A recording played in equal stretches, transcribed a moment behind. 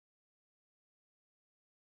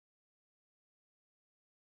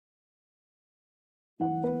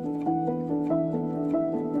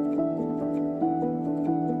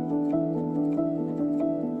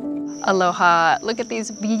Aloha, look at these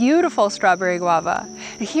beautiful strawberry guava.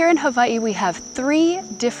 Here in Hawaii, we have 3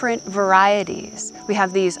 different varieties. We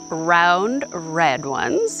have these round red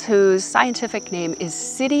ones, whose scientific name is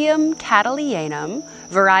Psidium catalayanum,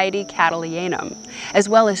 variety catalayanum, as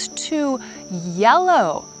well as 2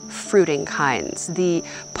 yellow fruiting kinds, the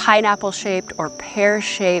pineapple-shaped or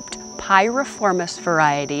pear-shaped pyriformis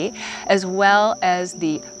variety, as well as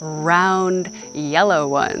the round yellow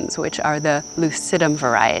ones, which are the lucidum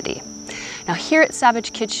variety. Now here at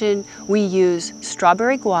Savage Kitchen, we use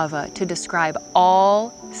strawberry guava to describe all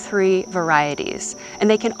 3 varieties, and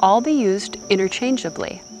they can all be used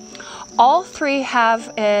interchangeably. All 3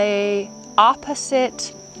 have an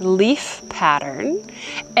opposite leaf pattern,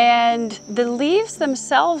 and the leaves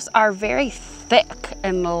themselves are very thick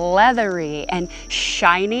and leathery and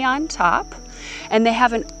shiny on top, and they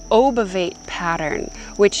have an obovate pattern,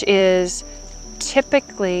 which is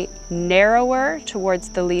typically narrower towards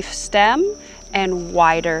the leaf stem and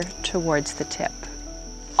wider towards the tip.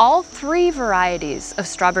 All 3 varieties of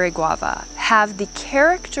strawberry guava have the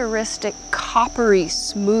characteristic coppery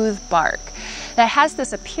smooth bark that has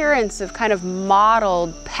this appearance of kind of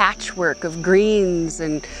mottled patchwork of greens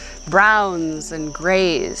and browns and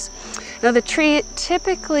grays. Now the tree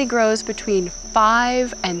typically grows between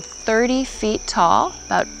 5 and 30 feet tall,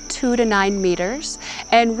 about 2 to 9 meters,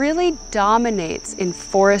 and really dominates in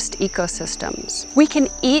forest ecosystems. We can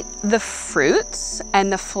eat the fruits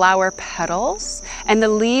and the flower petals, and the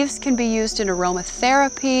leaves can be used in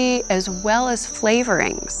aromatherapy as well as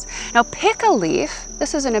flavorings. Now pick a leaf,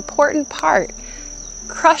 this is an important part.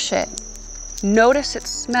 Crush it, notice its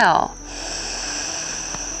smell.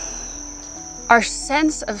 Our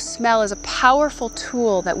sense of smell is a powerful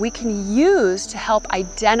tool that we can use to help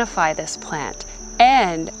identify this plant,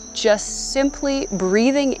 and just simply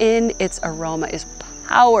breathing in its aroma is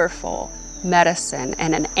powerful medicine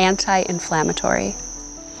and an anti-inflammatory.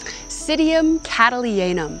 Psidium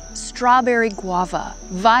catalayanum, strawberry guava,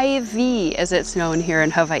 vaivi as it's known here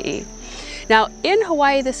in Hawaii. Now in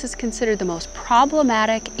Hawaii, this is considered the most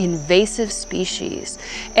problematic invasive species,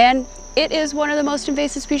 and it is one of the most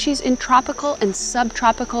invasive species in tropical and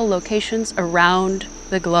subtropical locations around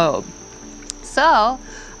the globe. So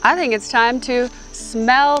I think it's time to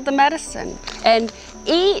smell the medicine and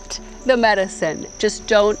eat the medicine. Just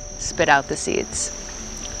don't spit out the seeds.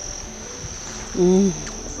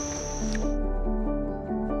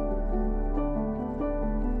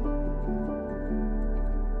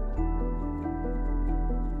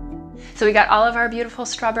 So we got all of our beautiful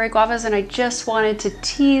strawberry guavas, and I just wanted to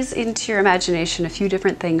tease into your imagination a few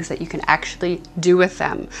different things that you can actually do with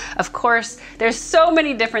them. Of course, there's so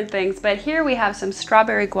many different things, but here we have some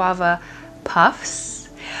strawberry guava puffs.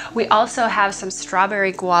 We also have some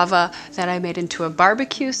strawberry guava that I made into a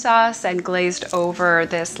barbecue sauce and glazed over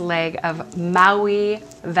this leg of Maui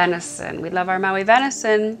venison. We love our Maui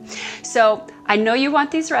venison. So I know you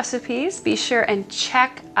want these recipes. Be sure and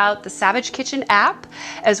check out the Savage Kitchen app,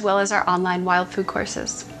 as well as our online wild food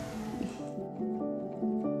courses.